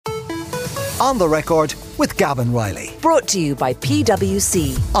On the Record with Gavin Riley. Brought to you by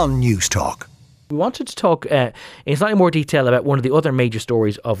PwC on News Talk. We wanted to talk in slightly more detail about one of the other major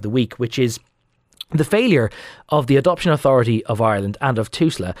stories of the week, which is the failure of the Adoption Authority of Ireland and of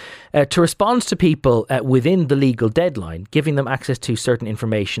TUSLA to respond to people within the legal deadline, giving them access to certain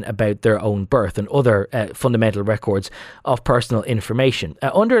information about their own birth and other fundamental records of personal information.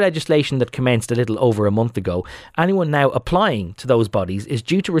 Under legislation that commenced a little over a month ago, anyone now applying to those bodies is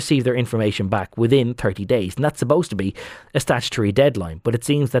due to receive their information back within 30 days. And that's supposed to be a statutory deadline. But it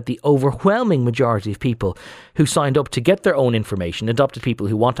seems that the overwhelming majority of people who signed up to get their own information, adopted people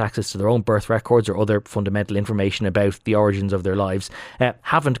who want access to their own birth records or other fundamental information about the origins of their lives,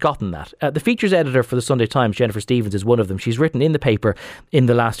 haven't gotten that. The features editor for the Sunday Times, Jennifer Stevens, is one of them. She's written in the paper in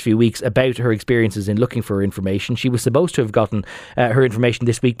the last few weeks about her experiences in looking for information. She was supposed to have gotten her information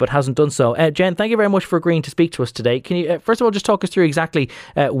this week but hasn't done so. Jen, thank you very much for agreeing to speak to us today. Can you first of all just talk us through exactly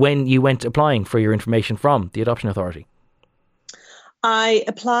when you went applying for your information from the Adoption Authority? I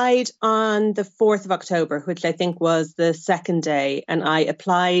applied on the 4th of October, which I think was the second day, and I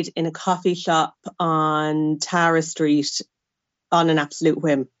applied in a coffee shop on Tara Street on an absolute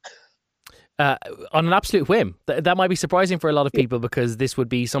whim. On an absolute whim. That might be surprising for a lot of people, because this would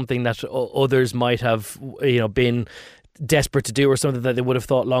be something that others might have, been desperate to do, or something that they would have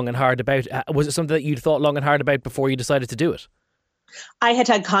thought long and hard about. Was it something that you'd thought long and hard about before you decided to do it? I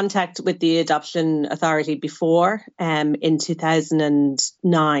had contact with the Adoption Authority before in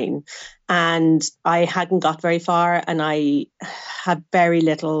 2009, and I hadn't got very far, and I had very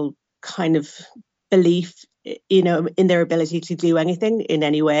little kind of belief, in their ability to do anything in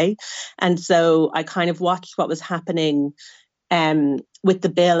any way. And so I kind of watched what was happening with the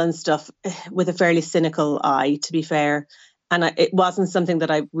bill and stuff with a fairly cynical eye, to be fair. And it wasn't something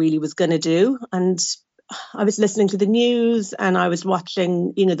that I really was going to do. And I was listening to the news and I was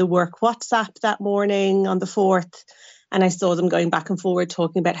watching, the work WhatsApp that morning on the 4th. And I saw them going back and forward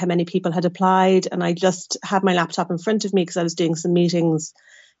talking about how many people had applied. And I just had my laptop in front of me because I was doing some meetings.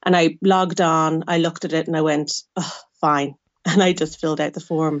 And I logged on, I looked at it and I went, oh, fine. And I just filled out the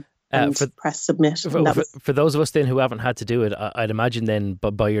form and pressed submit. For those of us then who haven't had to do it, I'd imagine then,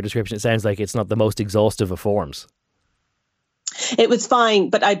 but by your description, it sounds like it's not the most exhaustive of forms. It was fine,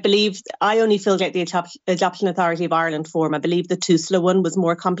 but I believe I only filled out the Adoption Authority of Ireland form. I believe the TUSLA one was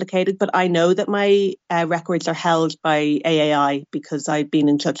more complicated, but I know that my records are held by AAI because I've been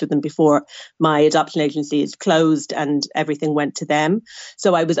in touch with them before. My adoption agency is closed and everything went to them.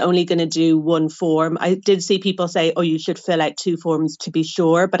 So I was only going to do one form. I did see people say, oh, you should fill out 2 forms to be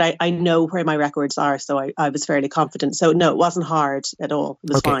sure, but I know where my records are, so I was fairly confident. So no, it wasn't hard at all.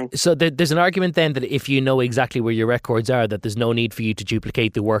 It was fine. So there's an argument then that if you know exactly where your records are, that there's no need for you to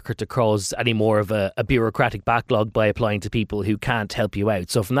duplicate the work or to cause any more of a bureaucratic backlog by applying to people who can't help you out.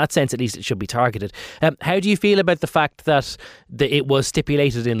 So from that sense, at least it should be targeted. How do you feel about the fact that it was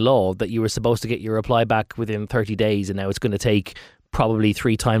stipulated in law that you were supposed to get your reply back within 30 days and now it's going to take probably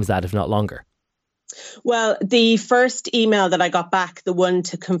 3 times that, if not longer? Well, the first email that I got back, the one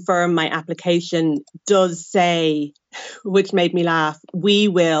to confirm my application, does say, which made me laugh, we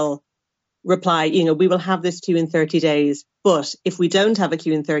will reply, we will have this to you in 30 days. But if we don't have a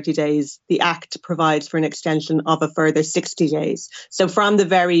queue in 30 days, the Act provides for an extension of a further 60 days. So from the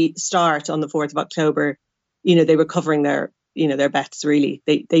very start on the 4th of October, they were covering their bets, really.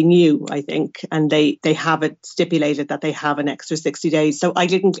 They knew, I think, and they have it stipulated that they have an extra 60 days. So I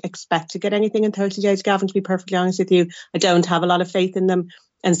didn't expect to get anything in 30 days, Gavin, to be perfectly honest with you. I don't have a lot of faith in them.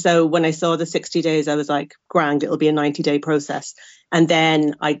 And so when I saw the 60 days, I was like, grand, it'll be a 90-day process. And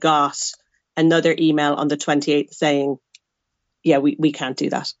then I got another email on the 28th saying, yeah, we can't do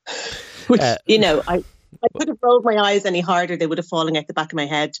that. Which, I could have rolled my eyes any harder. They would have fallen out the back of my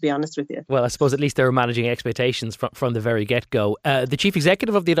head, to be honest with you. Well, I suppose at least they were managing expectations from the very get-go. The chief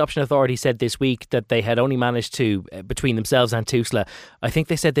executive of the Adoption Authority said this week that they had only managed to, between themselves and TUSLA, I think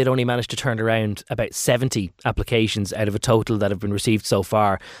they said they'd only managed to turn around about 70 applications out of a total that have been received so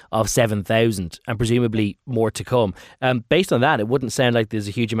far of 7,000, and presumably more to come. Based on that, it wouldn't sound like there's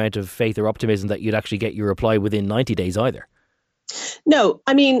a huge amount of faith or optimism that you'd actually get your reply within 90 days either. No,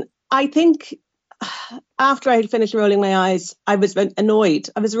 I mean, I think after I had finished rolling my eyes, I was annoyed.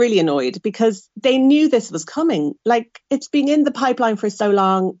 I was really annoyed because they knew this was coming. Like, it's been in the pipeline for so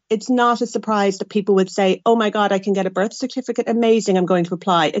long. It's not a surprise that people would say, oh my God, I can get a birth certificate. Amazing. I'm going to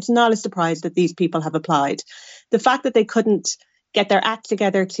apply. It's not a surprise that these people have applied. The fact that they couldn't get their act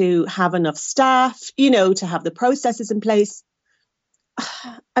together to have enough staff, to have the processes in place.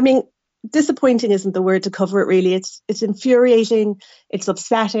 I mean, disappointing isn't the word to cover it, really. It's infuriating. It's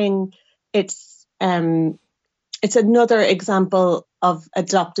upsetting. It's another example of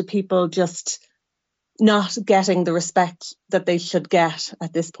adopted people just not getting the respect that they should get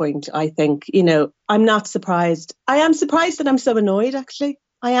at this point. I think, I'm not surprised. I am surprised that I'm so annoyed, actually.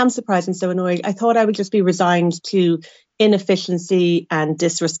 I am surprised and so annoyed. I thought I would just be resigned to inefficiency and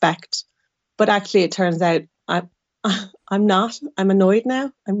disrespect. But actually, it turns out I'm not. I'm annoyed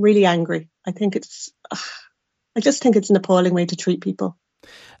now. I'm really angry. I just think it's an appalling way to treat people.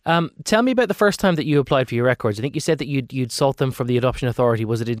 Tell me about the first time that you applied for your records. I think you said that you'd sought them from the Adoption Authority.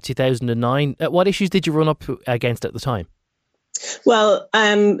 Was it in 2009? What issues did you run up against at the time? Well,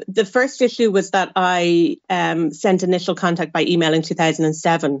 the first issue was that I sent initial contact by email in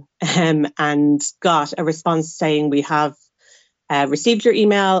 2007 and got a response saying we have received your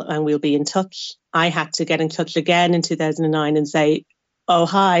email and we'll be in touch. I had to get in touch again in 2009 and say, oh,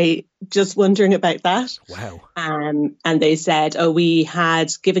 hi, just wondering about that. Wow. And they said, oh, we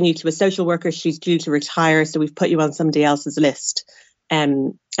had given you to a social worker. She's due to retire, so we've put you on somebody else's list.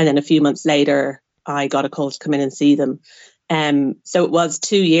 And then a few months later, I got a call to come in and see them. So it was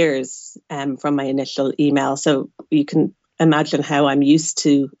 2 years from my initial email. So you can imagine how I'm used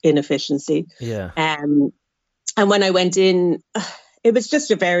to inefficiency. Yeah. And when I went in, it was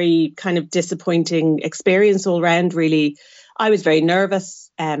just a very kind of disappointing experience all round, really. I was very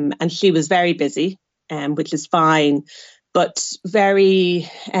nervous and she was very busy, which is fine, but very,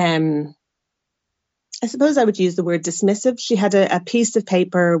 I suppose I would use the word dismissive. She had a piece of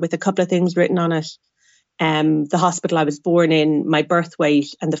paper with a couple of things written on it. The hospital I was born in, my birth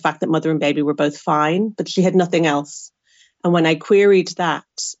weight, and the fact that mother and baby were both fine, but she had nothing else. And when I queried that,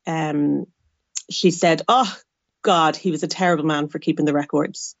 she said, oh, God, he was a terrible man for keeping the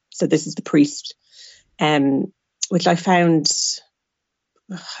records. So this is the priest. Which I found,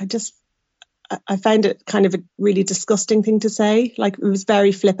 I found it kind of a really disgusting thing to say. Like, it was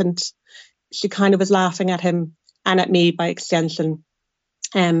very flippant. She kind of was laughing at him and at me by extension.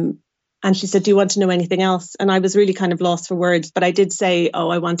 And she said, do you want to know anything else? And I was really kind of lost for words. But I did say, oh,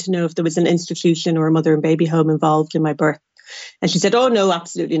 I want to know if there was an institution or a mother and baby home involved in my birth. And she said, oh, no,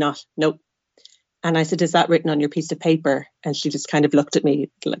 absolutely not. Nope. And I said, is that written on your piece of paper? And she just kind of looked at me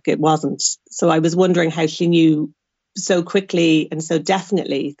like it wasn't. So I was wondering how she knew so quickly and so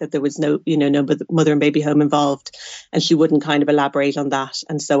definitely that there was no mother and baby home involved, and she wouldn't kind of elaborate on that.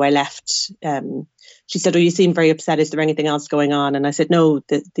 And so I left. She said, oh, you seem very upset. Is there anything else going on? And I said, no,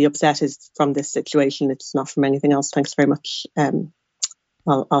 the upset is from this situation. It's not from anything else. Thanks very much.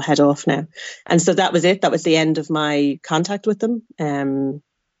 I'll head off now. And so that was it. That was the end of my contact with them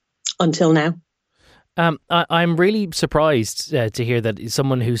until now. I'm really surprised to hear that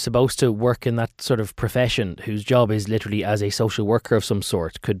someone who's supposed to work in that sort of profession, whose job is literally as a social worker of some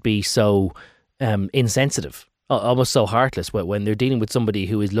sort, could be so insensitive, almost so heartless when they're dealing with somebody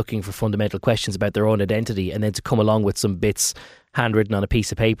who is looking for fundamental questions about their own identity, and then to come along with some bits handwritten on a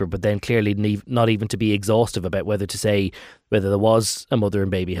piece of paper, but then clearly not even to be exhaustive about whether to say whether there was a mother and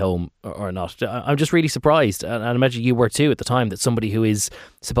baby home or not. I'm just really surprised, and I imagine you were too at the time, that somebody who is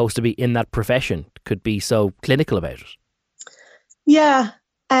supposed to be in that profession could be so clinical about it. Yeah,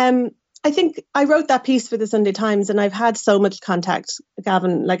 I think I wrote that piece for the Sunday Times, and I've had so much contact,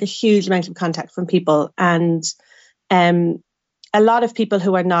 Gavin, like a huge amount of contact from people, and a lot of people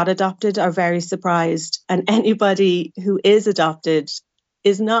who are not adopted are very surprised, and anybody who is adopted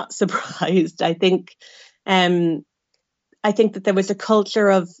is not surprised. I think that there was a culture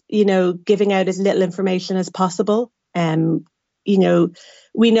of, giving out as little information as possible.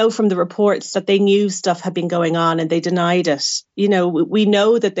 We know from the reports that they knew stuff had been going on and they denied it. We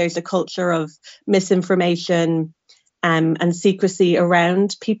know that there's a culture of misinformation and secrecy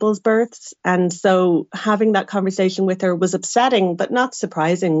around people's births. And so having that conversation with her was upsetting, but not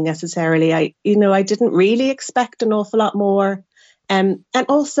surprising necessarily. I didn't really expect an awful lot more. And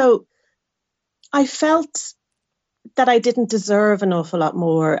also, I felt that I didn't deserve an awful lot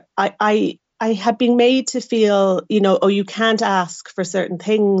more. I had been made to feel, you can't ask for certain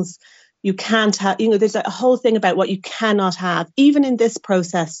things. You can't have, there's a whole thing about what you cannot have, even in this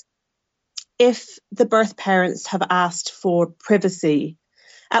process. If the birth parents have asked for privacy,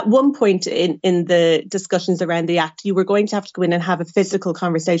 at one point in the discussions around the Act, you were going to have to go in and have a physical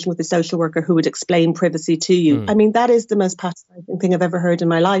conversation with a social worker who would explain privacy to you. I mean, that is the most patronising thing I've ever heard in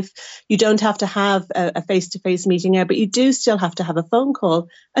my life. You don't have to have a face-to-face meeting now, but you do still have to have a phone call.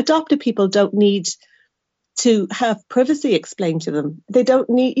 Adopted people don't need to have privacy explained to them. They don't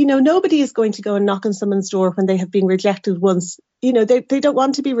need, nobody is going to go and knock on someone's door when they have been rejected once. They don't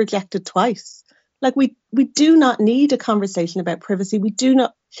want to be rejected twice. Like we do not need a conversation about privacy. We do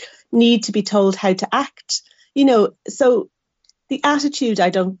not need to be told how to act. So the attitude, I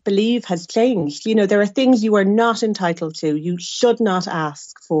don't believe, has changed. You know, there are things you are not entitled to. You should not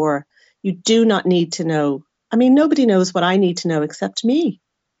ask for. You do not need to know. I mean, nobody knows what I need to know except me.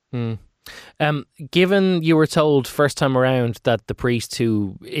 Given you were told first time around that the priest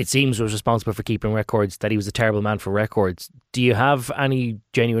who it seems was responsible for keeping records, that he was a terrible man for records, do you have any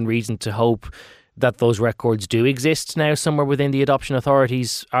genuine reason to hope that those records do exist now somewhere within the Adoption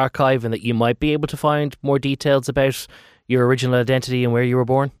Authority's archive, and that you might be able to find more details about your original identity and where you were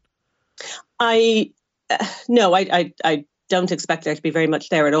born? No, I don't expect there to be very much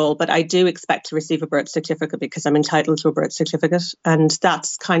there at all, but I do expect to receive a birth certificate because I'm entitled to a birth certificate, and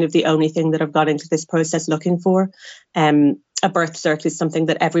that's kind of the only thing that I've got into this process looking for. A birth cert is something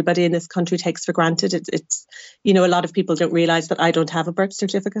that everybody in this country takes for granted. It's you know, a lot of people don't realise that I don't have a birth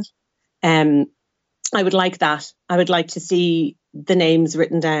certificate. I would like that. I would like to see the names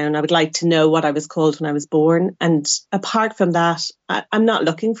written down. I would like to know what I was called when I was born. And apart from that, I'm not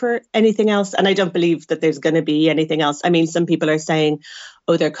looking for anything else. And I don't believe that there's going to be anything else. I mean, some people are saying,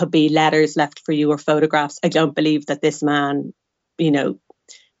 oh, there could be letters left for you or photographs. I don't believe that this man, you know,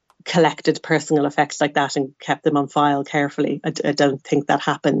 collected personal effects like that and kept them on file carefully. I don't think that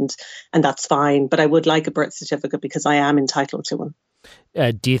happened, and that's fine. But I would like a birth certificate because I am entitled to one.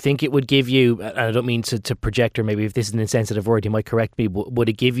 Do you think it would give you, and I don't mean to project, or maybe if this is an insensitive word, you might correct me, would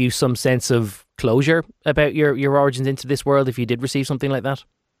it give you some sense of closure about your origins into this world if you did receive something like that?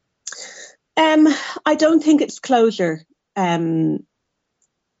 I don't think it's closure.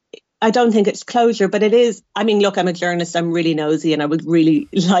 I don't think it's closure, but it is. I mean, look, I'm a journalist. I'm really nosy and I would really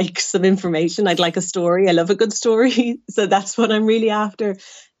like some information. I'd like a story. I love a good story. So that's what I'm really after.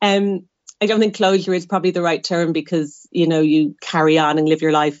 I don't think closure is probably the right term because, you know, you carry on and live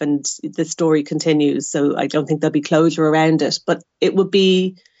your life and the story continues. So I don't think there'll be closure around it. But it would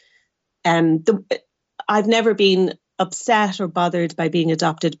be, I've never been upset or bothered by being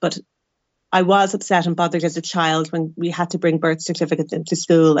adopted, but I was upset and bothered as a child when we had to bring birth certificates into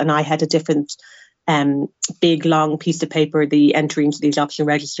school and I had a different big, long piece of paper, the entry into the Adoption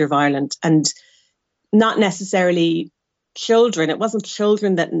Register of Ireland. And not necessarily children, it wasn't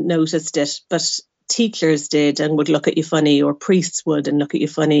children that noticed it, but teachers did and would look at you funny, or priests would and look at you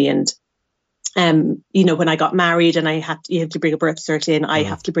funny. And, you know, when I got married and you have to bring a birth cert in, I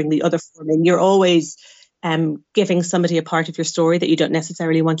have to bring the other form in. You're always giving somebody a part of your story that you don't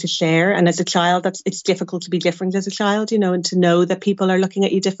necessarily want to share. And as a child, it's difficult to be different as a child, you know, and to know that people are looking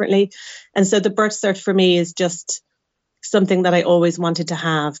at you differently. And so the birth cert for me is just something that I always wanted to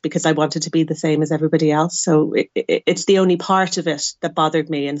have because I wanted to be the same as everybody else. So it's the only part of it that bothered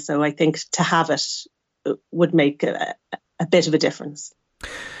me. And so I think to have it would make a bit of a difference.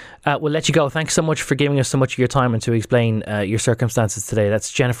 We'll let you go. Thanks so much for giving us so much of your time and to explain your circumstances today.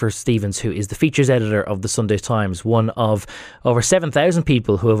 That's Jennifer Stevens, who is the features editor of the Sunday Times, one of over 7,000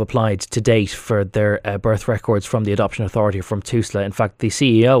 people who have applied to date for their birth records from the Adoption Authority from TUSLA. In fact, the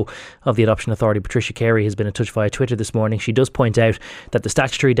CEO of the Adoption Authority, Patricia Carey, has been in touch via Twitter this morning. She does point out that the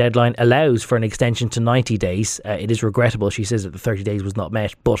statutory deadline allows for an extension to 90 days. It is regrettable, she says, that the 30 days was not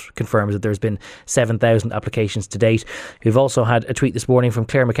met, but confirms that there's been 7,000 applications to date. We've also had a tweet this morning from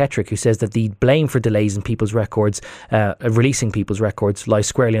Claire McKettrick, who says that the blame for delays in people's records, releasing people's records, lies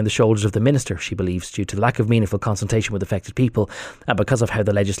squarely on the shoulders of the minister, she believes, due to the lack of meaningful consultation with affected people and because of how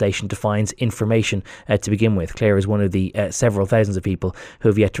the legislation defines information to begin with. Claire is one of the several thousands of people who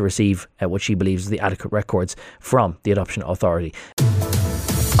have yet to receive what she believes is the adequate records from the Adoption Authority.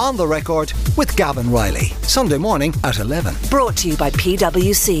 On the Record with Gavin Riley. Sunday morning at 11. Brought to you by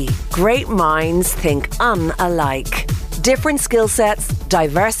PwC. Great minds think unalike. Different skill sets,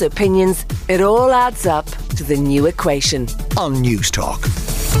 diverse opinions, it all adds up to the new equation. On News Talk.